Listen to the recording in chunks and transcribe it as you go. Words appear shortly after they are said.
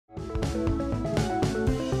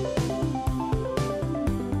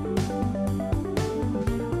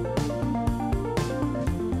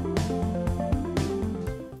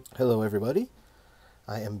Hello everybody,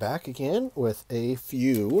 I am back again with a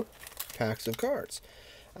few packs of cards.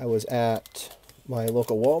 I was at my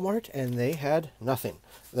local Walmart and they had nothing.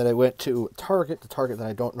 Then I went to Target, the Target that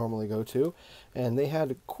I don't normally go to, and they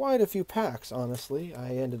had quite a few packs, honestly. I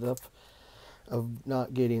ended up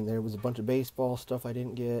not getting, there was a bunch of baseball stuff I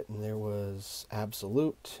didn't get, and there was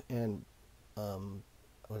Absolute and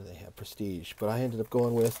what do they have, Prestige. But I ended up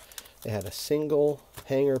going with, they had a single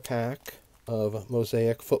hanger pack of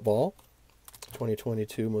Mosaic football,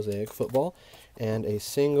 2022 Mosaic football, and a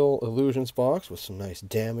single Illusions box with some nice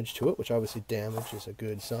damage to it, which obviously damage is a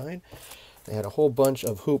good sign. They had a whole bunch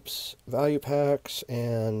of Hoops value packs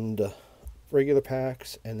and regular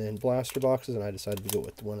packs and then blaster boxes, and I decided to go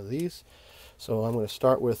with one of these. So I'm going to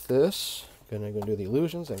start with this. I'm going to do the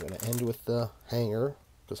Illusions. I'm going to end with the hanger,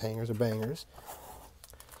 because hangers are bangers.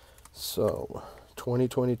 So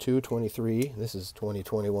 2022-23, this is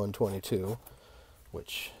 2021-22,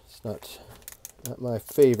 which is not my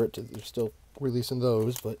favorite. They're still releasing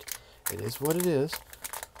those, but it is what it is.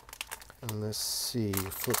 And let's see,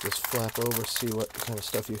 flip this flap over, see what kind of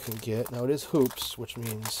stuff you can get. Now it is Hoops, which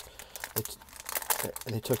means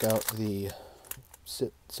they took out the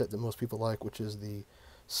set that most people like, which is the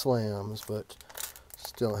slams, but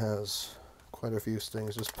still has quite a few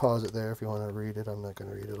things. Just pause it there if you want to read it. I'm not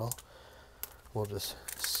going to read it all. We'll just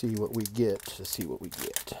see what we get to see what we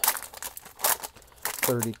get.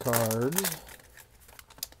 30 cards.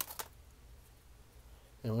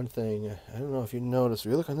 And one thing, I don't know if you notice,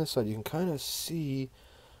 if you look on this side, you can kind of see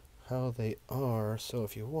how they are. So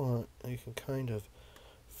if you want, you can kind of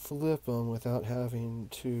flip them without having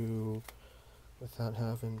to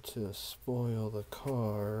spoil the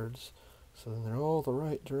cards. So then they're all the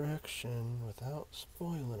right direction without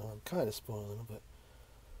spoiling them. Kind of spoiling them, but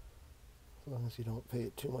as long as you don't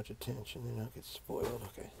pay too much attention, they don't get spoiled.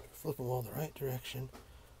 Okay, flip them all the right direction.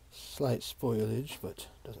 Slight spoilage, but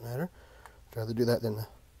doesn't matter. I'd rather do that than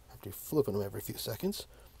have to flipping them every few seconds.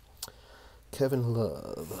 Kevin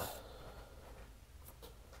Love,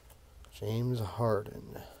 James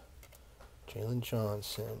Harden, Jalen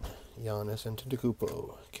Johnson, Giannis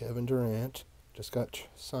Antetokounmpo, Kevin Durant just got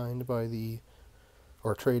signed by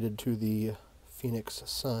or traded to the Phoenix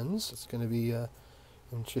Suns. It's going to be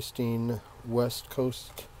interesting West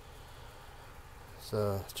Coast.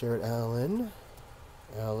 So Jared Allen,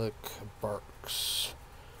 Alec Burks,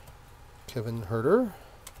 Kevin Huerter,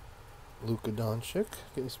 Luka Doncic,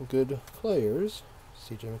 getting some good players.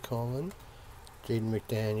 CJ McCollum, Jaden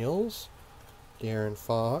McDaniels, De'Aaron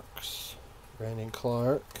Fox, Brandon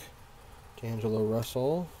Clark, D'Angelo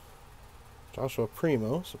Russell, Joshua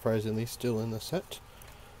Primo, surprisingly still in the set,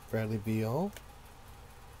 Bradley Beal,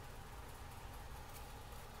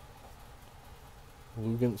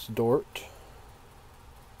 Luguentz Dort.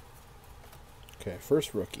 Okay,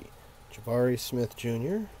 first rookie, Jabari Smith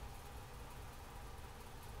Jr.,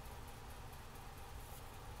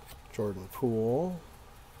 Jordan Poole,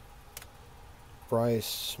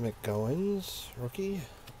 Bryce McGowens, rookie.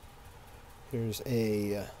 Here's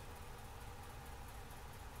a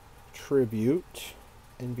tribute,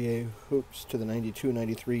 NBA Hoops to the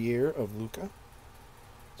 92-93 year of Luka.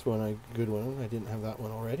 It's a good one. I didn't have that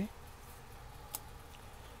one already.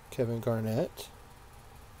 Kevin Garnett,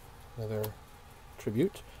 another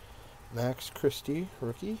tribute. Max Christie,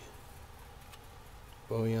 rookie.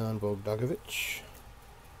 Bojan Bogdanovic,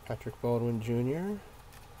 Patrick Baldwin Jr.,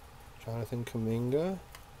 Jonathan Kuminga.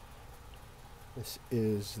 This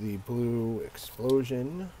is the Blue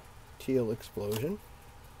Explosion, Teal Explosion,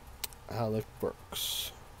 Alec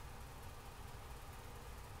Burks.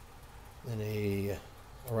 Then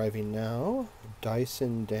arriving now,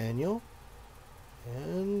 Dyson Daniel.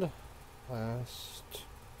 And last,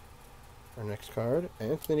 our next card,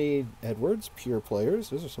 Anthony Edwards, Pure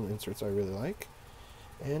Players. Those are some inserts I really like.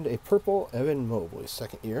 And a purple Evan Mobley,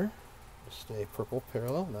 second year. Just a purple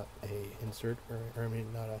parallel, not a insert, or I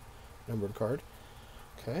mean, not a numbered card.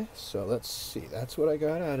 Okay, so let's see. That's what I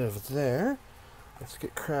got out of there. Let's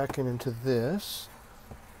get cracking into this.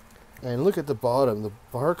 And look at the bottom. The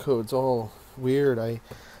barcode's all weird. I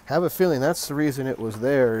have a feeling that's the reason it was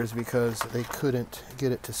there, is because they couldn't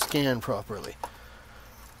get it to scan properly.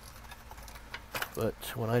 But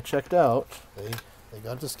when I checked out, they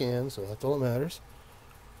got it to scan, so that's all that matters.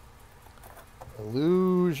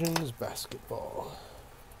 Illusions basketball.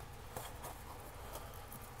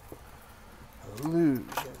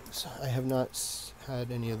 Illusions. I have not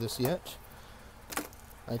had any of this yet.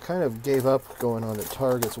 I kind of gave up going on to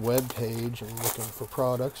Target's webpage and looking for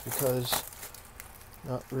products because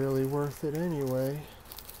not really worth it anyway.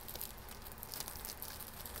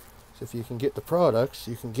 So if you can get the products,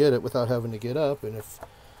 you can get it without having to get up, and if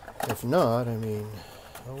If not, I mean,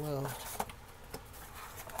 oh well.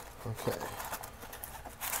 Okay.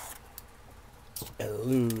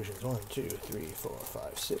 Illusions. 1, 2, 3, 4,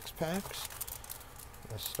 5, 6 packs.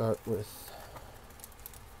 Let's start with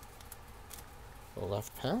the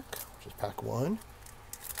left pack, which is pack 1.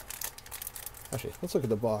 Actually, let's look at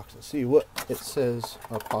the box and see what it says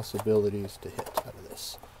are possibilities to hit out of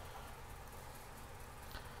this.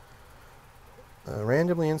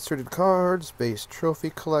 Randomly inserted cards, base trophy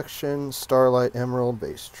collection, Starlight Emerald,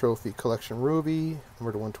 base trophy collection Ruby,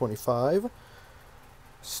 number to 125.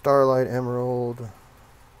 Starlight Emerald.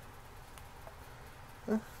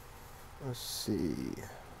 Let's see.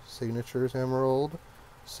 Signatures Emerald.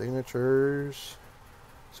 Signatures.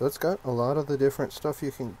 So it's got a lot of the different stuff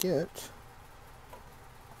you can get.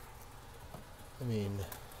 I mean,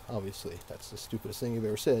 obviously, that's the stupidest thing you've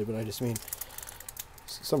ever said, but I just mean,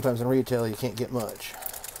 sometimes in retail you can't get much.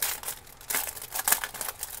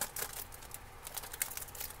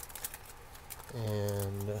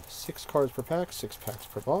 And 6 cards per pack, 6 packs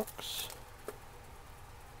per box.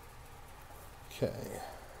 Okay.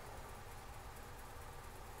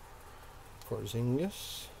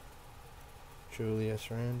 Porzingis. Julius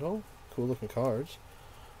Randle. Cool looking cards.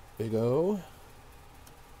 Big O.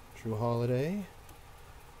 Drew Holiday.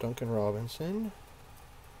 Duncan Robinson.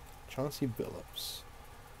 Chauncey Billups.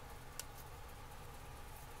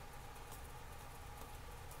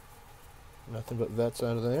 Nothing but vets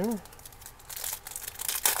out of there.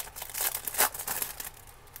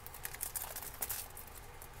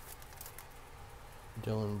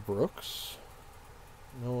 Dylan Brooks.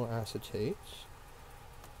 No acetates.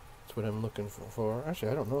 That's what I'm looking for.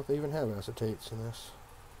 Actually, I don't know if they even have acetates in this.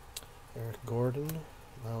 Eric Gordon.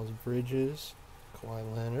 Miles Bridges.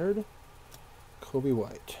 Kawhi Leonard. Kobe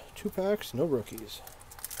White. 2 packs, no rookies.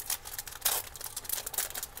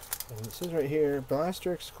 And it says right here,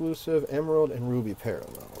 Blaster exclusive Emerald and Ruby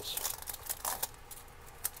parallels.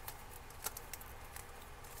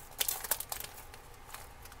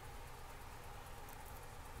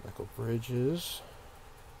 Michael Bridges.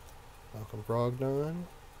 Malcolm Brogdon.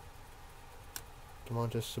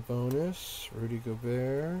 Domantas Sabonis. Rudy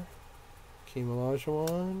Gobert. Hakeem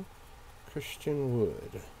Olajuwon. Christian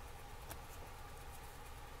Wood.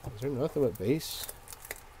 Is there nothing but base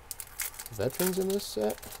veterans in this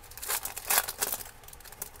set?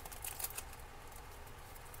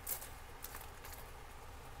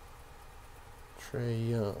 Trae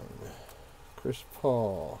Young, Chris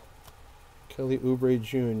Paul, Kelly Oubre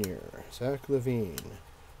Jr., Zach LaVine,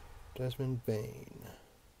 Desmond Bane,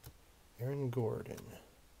 Aaron Gordon.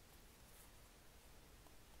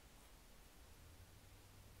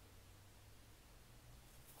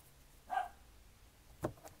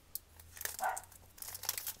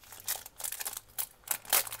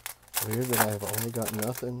 Weird that I've only got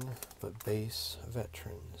nothing but base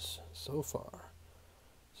veterans so far.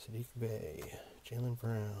 Sadiq Bey, Jaylen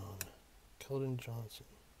Brown, Keldon Johnson,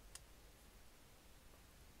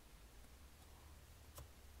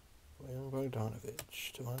 Bojan Bogdanovic,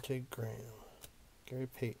 Devontae Graham, Gary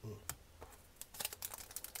Payton.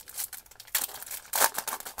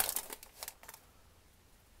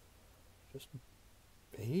 Just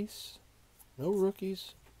base? No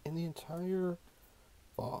rookies in the entire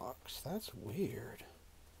box. That's weird.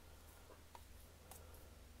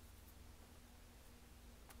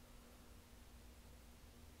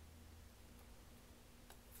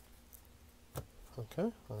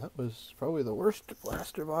 Okay, well that was probably the worst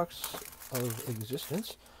blaster box of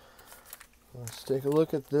existence. Let's take a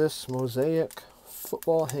look at this Mosaic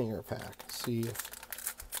football hanger pack. See if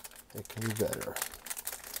it can be better.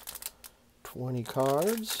 20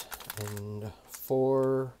 cards and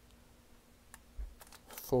 4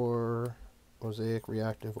 Mosaic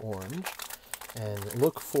Reactive Orange. And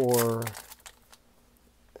look for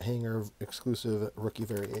hanger exclusive rookie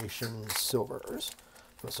variation silvers.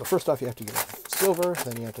 So first off, you have to get a silver,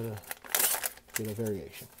 then you have to get a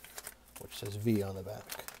variation, which says V on the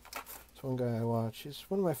back. This one guy I watch, he's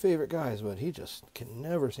one of my favorite guys, but he just can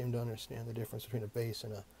never seem to understand the difference between a base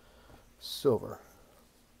and a silver.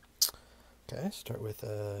 Okay, start with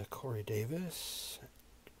Corey Davis,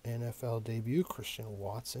 NFL debut, Christian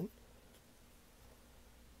Watson,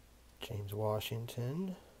 James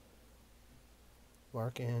Washington,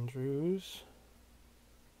 Mark Andrews,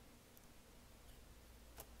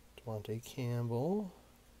 Devontae Campbell,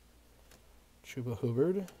 Chuba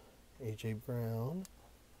Hubbard, A.J. Brown,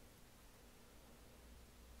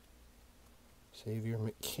 Xavier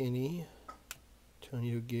McKinney,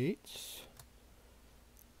 Antonio Gates,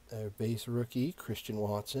 their base rookie, Christian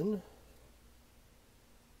Watson,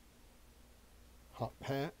 Hot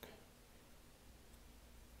Pack,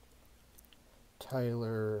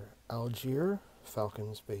 Tyler Algier,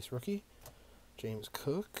 Falcons base rookie. James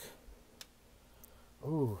Cook.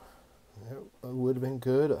 Oh, that would have been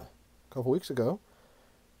good a couple weeks ago.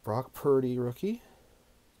 Brock Purdy rookie,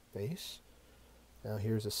 base. Now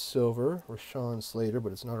here's a silver, Rashawn Slater,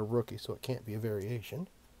 but it's not a rookie, so it can't be a variation.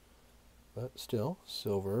 But still,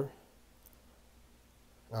 silver.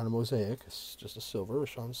 Not a mosaic, it's just a silver,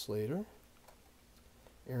 Rashawn Slater.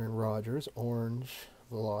 Aaron Rodgers, orange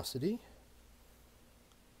velocity.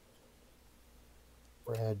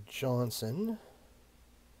 Brad Johnson.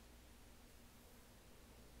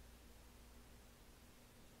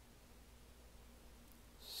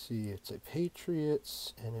 See, it's a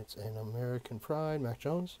Patriots, and it's an American Pride. Mac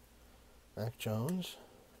Jones. Mac Jones.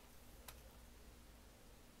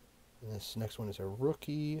 And this next one is a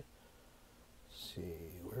rookie. Let's see,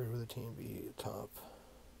 where would the team be? Top.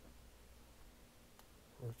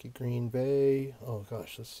 Rookie Green Bay. Oh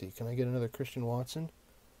gosh, let's see. Can I get another Christian Watson?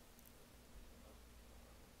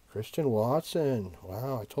 Christian Watson.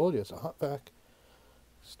 Wow, I told you it's a hot pack.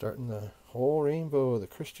 Starting the whole rainbow of the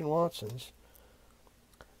Christian Watsons.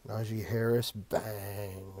 Najee Harris,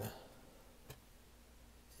 bang.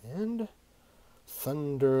 And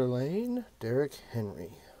Thunder Lane, Derrick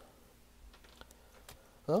Henry.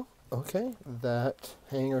 Well, okay, that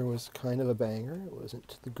hanger was kind of a banger. It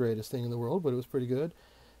wasn't the greatest thing in the world, but it was pretty good.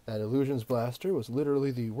 That Illusions Blaster was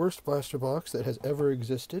literally the worst blaster box that has ever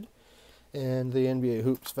existed. And the NBA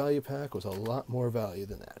Hoops value pack was a lot more value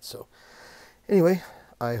than that. So, anyway,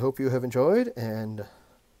 I hope you have enjoyed, and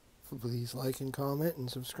please like and comment and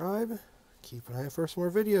subscribe. Keep an eye out for some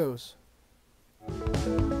more videos.